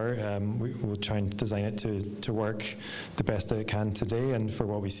designed for. We'll try and design it to work the best that it can today and for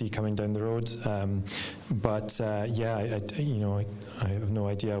what we see coming down the road. I have no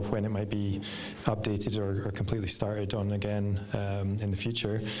idea of when it might be updated or completely started on again in the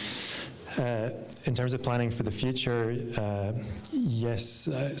future. In terms of planning for the future, yes,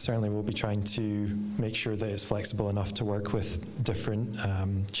 certainly we'll be trying to make sure that it's flexible enough to work with different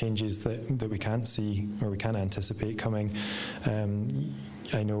changes that we can't see or we can't anticipate coming.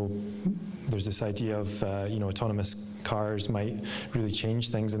 I know there's this idea of autonomous cars might really change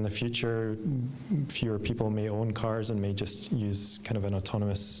things in the future. Fewer people may own cars and may just use kind of an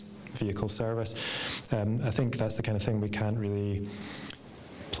autonomous vehicle service. I think that's the kind of thing we can't really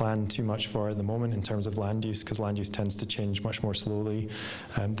plan too much for at the moment in terms of land use, because land use tends to change much more slowly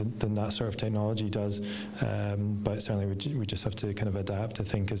than that sort of technology does. But certainly we just have to kind of adapt, I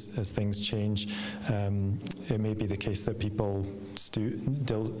think, as things change. It may be the case that people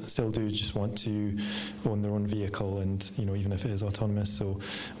still do just want to own their own vehicle, and even if it is autonomous. So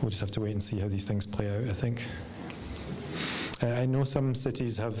we'll just have to wait and see how these things play out, I think. I know some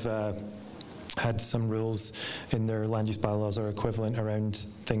cities have had some rules in their land use bylaws or equivalent around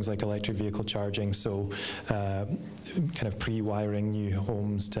things like electric vehicle charging, so kind of pre-wiring new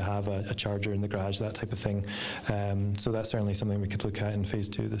homes to have a charger in the garage, that type of thing. So that's certainly something we could look at in phase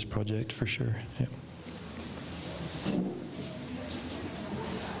 2 of this project for sure. Yeah.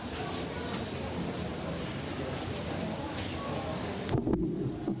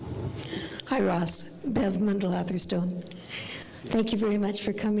 Ross. Bev Mundell-Atherstone. Thank you very much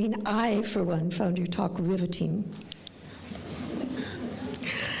for coming. I, for one, found your talk riveting.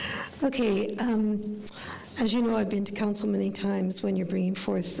 Okay, as you know, I've been to council many times when you're bringing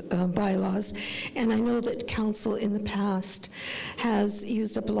forth bylaws, and I know that council in the past has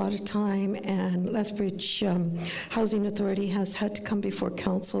used up a lot of time, and Lethbridge Housing Authority has had to come before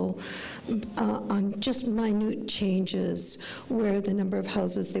council on just minute changes where the number of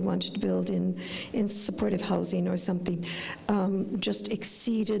houses they wanted to build in supportive housing or something just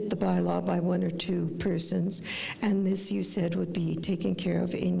exceeded the bylaw by 1 or 2 persons, and this, you said, would be taken care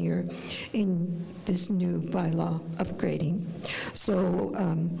of in this new bylaw upgrading. So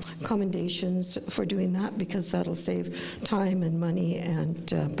commendations for doing that, because that'll save time and money and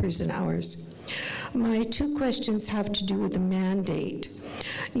person hours. My 2 questions have to do with the mandate.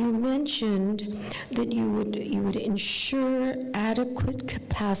 You mentioned that you would ensure adequate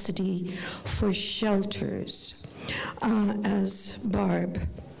capacity for shelters. As Barb,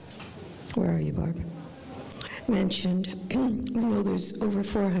 where are you, Barb? Mentioned, we know there's over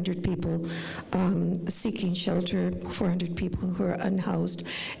 400 people seeking shelter, 400 people who are unhoused,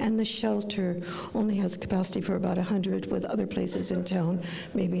 and the shelter only has capacity for about 100, with other places in town,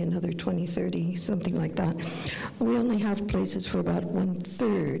 maybe another 20, 30, something like that. We only have places for about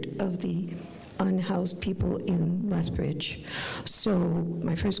 1/3 of the unhoused people in Lethbridge. So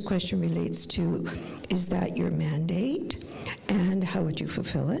my first question relates to, is that your mandate, and how would you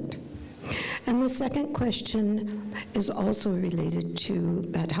fulfill it? And the second question is also related to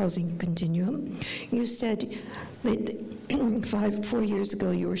that housing continuum. You said that 4 years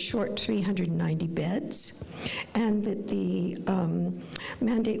ago you were short 390 beds, and that the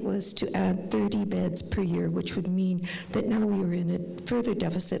mandate was to add 30 beds per year, which would mean that now we were in a further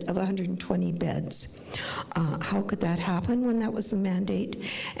deficit of 120 beds. How could that happen when that was the mandate,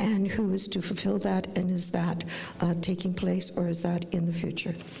 and who is to fulfill that, and is that taking place, or is that in the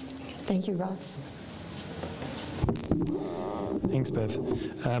future? Thank you, Ross. Thanks, Bev.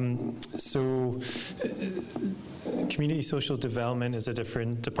 Community social development is a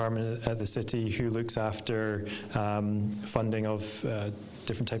different department at the city who looks after funding of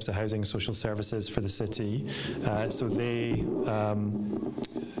different types of housing, social services for the city. So the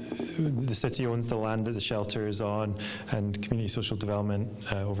city owns the land that the shelter is on, and community social development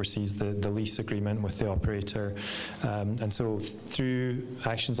oversees the lease agreement with the operator. And so through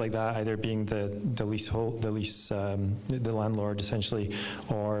actions like that, either being the landlord essentially,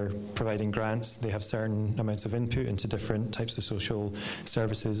 or providing grants, they have certain amounts of input into different types of social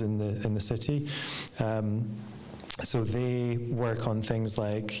services in the city. So they work on things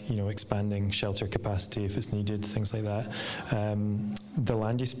like, expanding shelter capacity if it's needed, things like that. The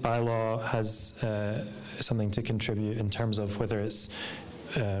Land Use Bylaw has something to contribute in terms of whether it's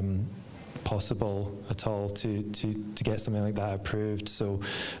possible at all to get something like that approved. So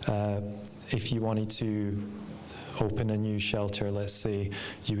if you wanted to open a new shelter, let's say,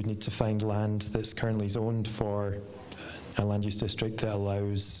 you would need to find land that's currently zoned for a land use district that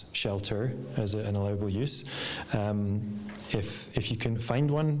allows shelter as an allowable use. If you can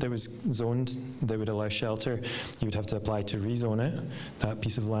find one that was zoned that would allow shelter, you would have to apply to rezone it, that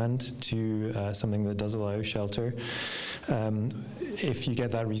piece of land, to something that does allow shelter. If you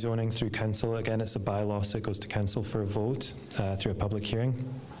get that rezoning through council, again, it's a bylaw, so it goes to council for a vote through a public hearing.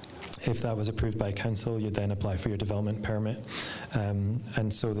 If that was approved by council, you'd then apply for your development permit.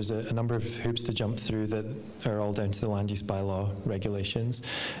 And so there's a number of hoops to jump through that are all down to the Land Use Bylaw regulations.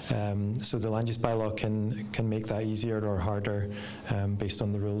 So the Land Use Bylaw can make that easier or harder based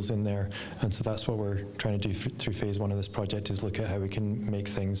on the rules in there. And so that's what we're trying to do through phase 1 of this project, is look at how we can make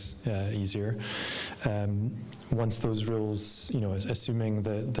things easier. Once those rules, assuming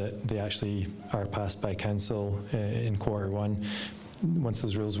that they actually are passed by council in Q1, once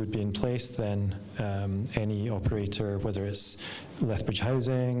those rules would be in place, then any operator, whether it's Lethbridge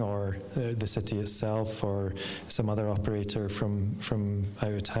Housing or the city itself or some other operator from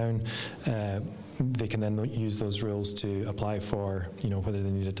out of town, they can then use those rules to apply for, whether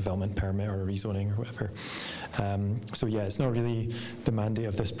they need a development permit or a rezoning or whatever. So yeah, it's not really the mandate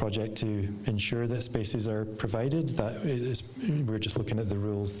of this project to ensure that spaces are provided. We're just looking at the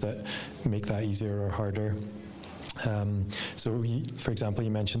rules that make that easier or harder. For example,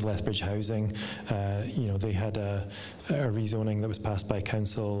 you mentioned Lethbridge Housing. They had a rezoning that was passed by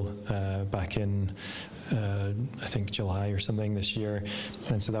council back in, I think, July or something this year.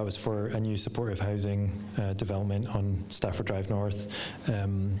 And so that was for a new supportive housing development on Stafford Drive North.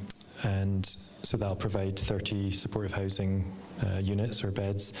 And so that'll provide 30 supportive housing units or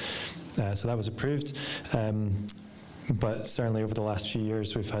beds. So that was approved. but certainly over the last few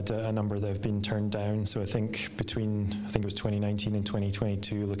years, we've had a number that have been turned down. So I think it was 2019 and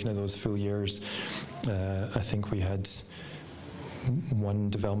 2022, looking at those full years, I think we had one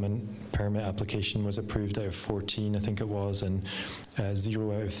development permit application was approved out of 14, I think it was, and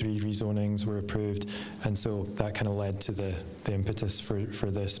 0 out of 3 rezonings were approved. And so that kind of led to the impetus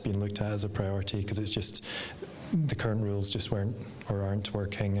for this being looked at as a priority, because it's just, the current rules just weren't or aren't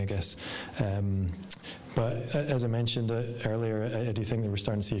working, I guess. But as I mentioned earlier, I do think that we're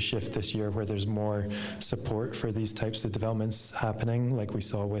starting to see a shift this year where there's more support for these types of developments happening, like we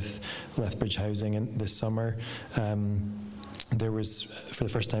saw with Lethbridge housing this summer. There was, for the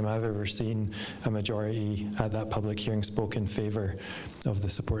first time I've ever seen, a majority at that public hearing spoke in favour of the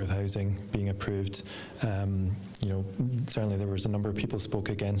supportive housing being approved. Certainly there was a number of people spoke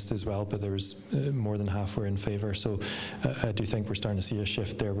against as well, but there was more than half were in favour. So I do think we're starting to see a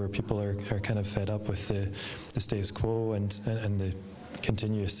shift there where people are kind of fed up with the status quo and the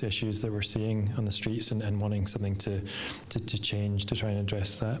continuous issues that we're seeing on the streets and wanting something to change to try and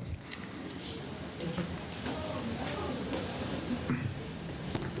address that.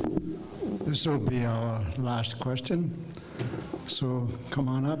 This will be our last question, so come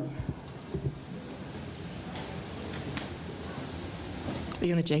on up.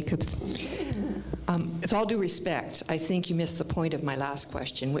 Leona Jacobs. With all due respect, I think you missed the point of my last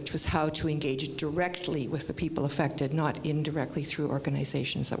question, which was how to engage directly with the people affected, not indirectly through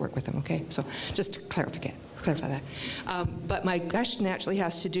organizations that work with them, okay? So just to clarify that. But my question actually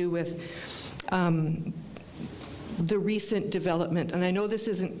has to do with the recent development, and I know this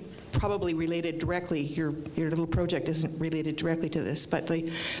isn't probably related directly, your little project isn't related directly to this, but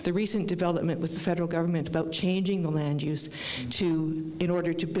the recent development with the federal government about changing the land use in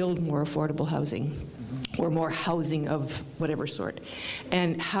order to build more affordable housing or more housing of whatever sort,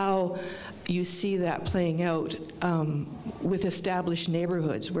 and how you see that playing out with established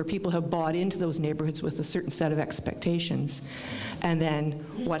neighborhoods where people have bought into those neighborhoods with a certain set of expectations, and then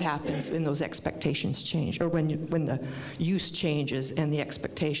what happens when those expectations change, or when the use changes and the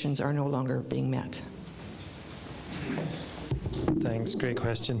expectations are no longer being met? Thanks, great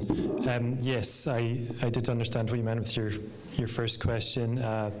question. Yes, I did understand what you meant with your first question.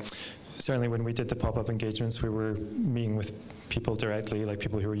 Certainly when we did the pop-up engagements, we were meeting with people directly, like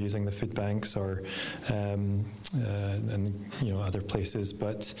people who were using the food banks or and other places.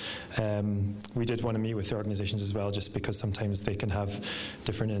 But we did want to meet with the organizations as well, just because sometimes they can have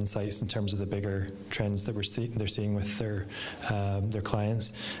different insights in terms of the bigger trends that they're seeing with their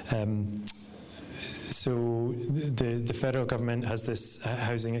clients. So the federal government has this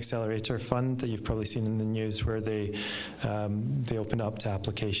housing accelerator fund that you've probably seen in the news, where they open up to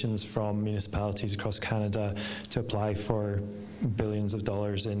applications from municipalities across Canada to apply for billions of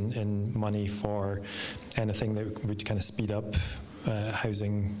dollars in money for anything that would kind of speed up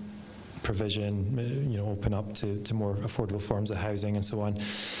housing provision, open up to more affordable forms of housing and so on.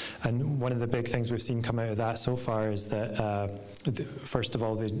 And one of the big things we've seen come out of that so far is that, first of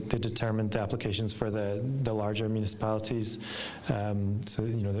all, they determined the applications for the larger municipalities,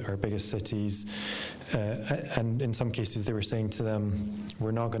 so our biggest cities, and in some cases they were saying to them,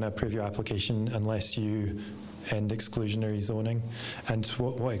 we're not going to approve your application unless you end exclusionary zoning. And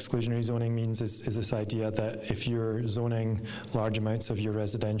what exclusionary zoning means is this idea that if you're zoning large amounts of your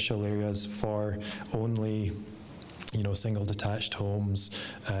residential areas for only single detached homes,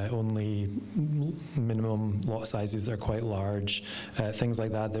 only minimum lot sizes that are quite large, things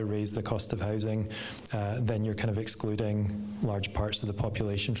like that raise the cost of housing, then you're kind of excluding large parts of the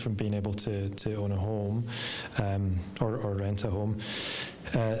population from being able to own a home or rent a home.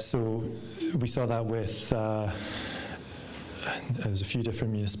 So we saw that with there was a few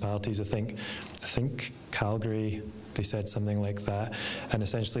different municipalities. I think Calgary, they said something like that, and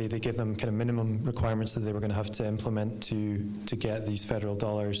essentially they gave them kind of minimum requirements that they were going to have to implement to get these federal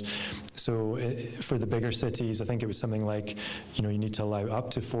dollars. So for the bigger cities, I think it was something like, you need to allow up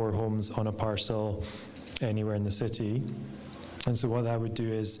to 4 homes on a parcel anywhere in the city. And so what that would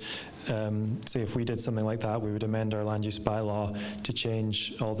do is, say if we did something like that, we would amend our land use bylaw to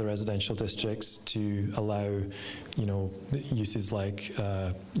change all the residential districts to allow, uses like,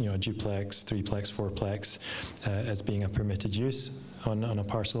 a duplex, 3-plex, 4-plex as being a permitted use on a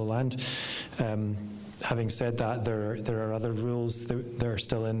parcel of land. Having said that, there are other rules that are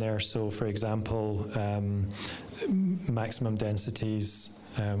still in there. So, for example, maximum densities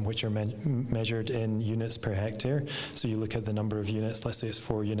which are measured in units per hectare. So you look at the number of units, let's say it's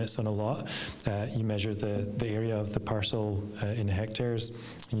 4 units on a lot, you measure the area of the parcel in hectares,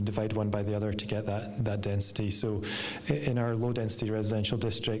 and you divide one by the other to get that density. So in our low density residential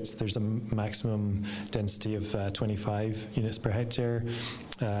districts, there's a maximum density of 25 units per hectare,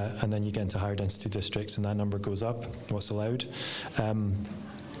 and then you get into higher density districts and that number goes up, what's allowed.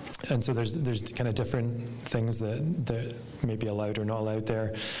 And so there's kind of different things that may be allowed or not allowed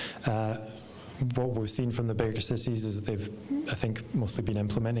there. What we've seen from the bigger cities is they've, I think, mostly been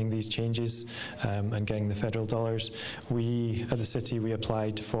implementing these changes and getting the federal dollars. We, at the city, we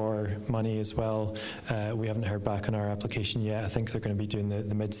applied for money as well. We haven't heard back on our application yet. I think they're going to be doing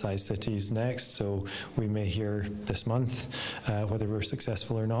the mid-sized cities next, so we may hear this month whether we're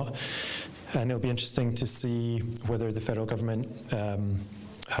successful or not. And it'll be interesting to see whether the federal government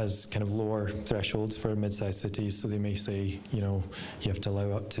has kind of lower thresholds for mid-sized cities, so they may say, you have to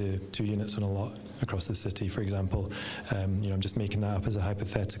allow up to 2 units on a lot across the city, for example. I'm just making that up as a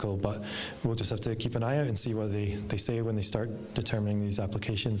hypothetical, but we'll just have to keep an eye out and see what they say when they start determining these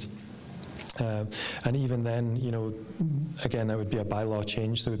applications. And even then, again, that would be a bylaw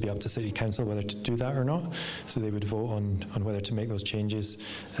change, so it would be up to City Council whether to do that or not. So they would vote on whether to make those changes,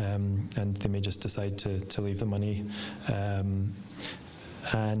 and they may just decide to leave the money.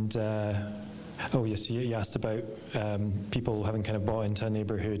 Oh yes, you asked about people having kind of bought into a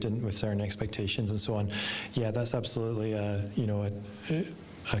neighbourhood and with certain expectations and so on. Yeah, that's absolutely a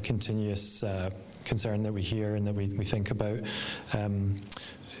continuous concern that we hear and that we think about.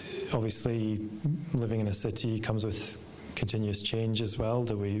 Obviously, living in a city comes with continuous change as well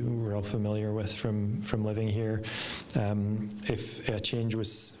that we're all familiar with from living here. If a change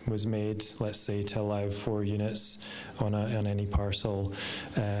was made, let's say, to allow 4 units on any parcel,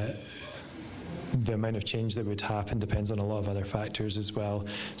 the amount of change that would happen depends on a lot of other factors as well.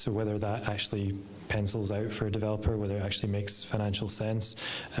 So whether that actually pencils out for a developer, whether it actually makes financial sense,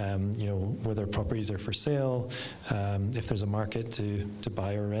 whether properties are for sale, if there's a market to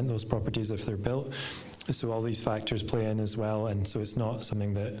buy or rent those properties if they're built. So all these factors play in as well, and so it's not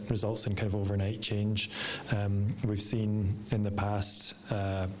something that results in kind of overnight change. We've seen in the past,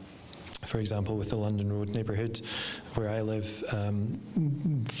 for example, with the London Road neighbourhood where I live,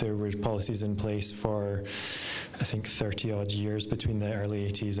 there were policies in place for, I think, 30-odd years between the early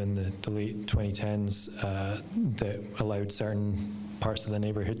 80s and the late 2010s that allowed certain parts of the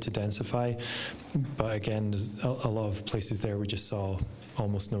neighbourhood to densify. But again, there's a lot of places there we just saw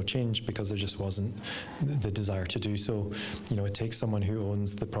almost no change because there just wasn't the desire to do so. It takes someone who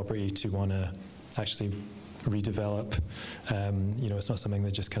owns the property to want to actually redevelop. It's not something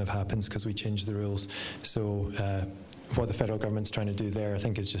that just kind of happens because we change the rules. So what the federal government's trying to do there, I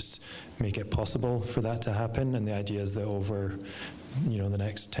think, is just make it possible for that to happen. And the idea is that over the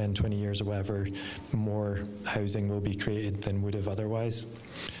next 10, 20 years or whatever, more housing will be created than would have otherwise.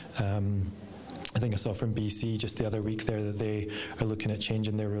 I think I saw from BC just the other week there that they are looking at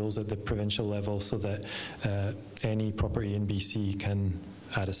changing their rules at the provincial level so that any property in BC can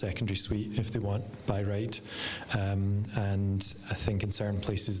add a secondary suite if they want by right. And I think in certain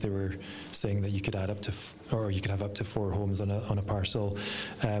places they were saying that you could add up to, or you could have up to 4 homes on a parcel.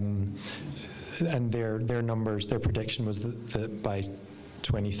 And their numbers, their prediction was that by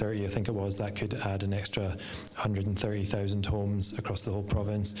 2030, I think it was, that could add an extra 130,000 homes across the whole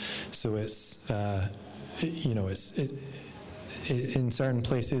province. So it's, in certain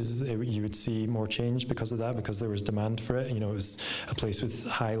places you would see more change because of that, because there was demand for it. It was a place with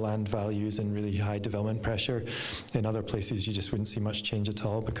high land values and really high development pressure. In other places you just wouldn't see much change at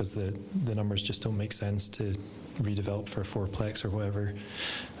all because the numbers just don't make sense to redevelop for a 4-plex or whatever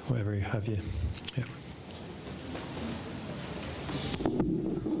have you. Yeah.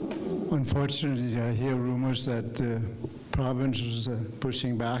 Unfortunately, I hear rumors that the province is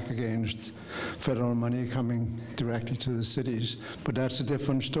pushing back against federal money coming directly to the cities, but that's a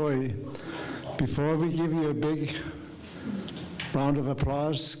different story. Before we give you a big round of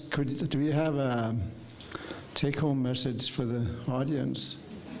applause, do we have a take-home message for the audience?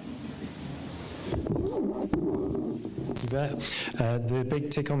 You bet. The big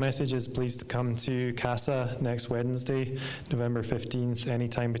take-home message is please to come to CASA next Wednesday, November 15th,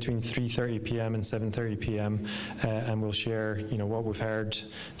 anytime between 3:30 p.m. and 7:30 p.m. And we'll share, what we've heard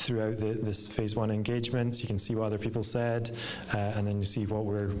throughout this Phase 1 engagement. You can see what other people said, and then you see what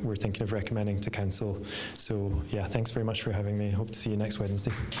we're thinking of recommending to Council. So, yeah, thanks very much for having me. Hope to see you next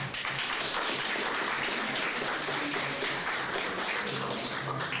Wednesday.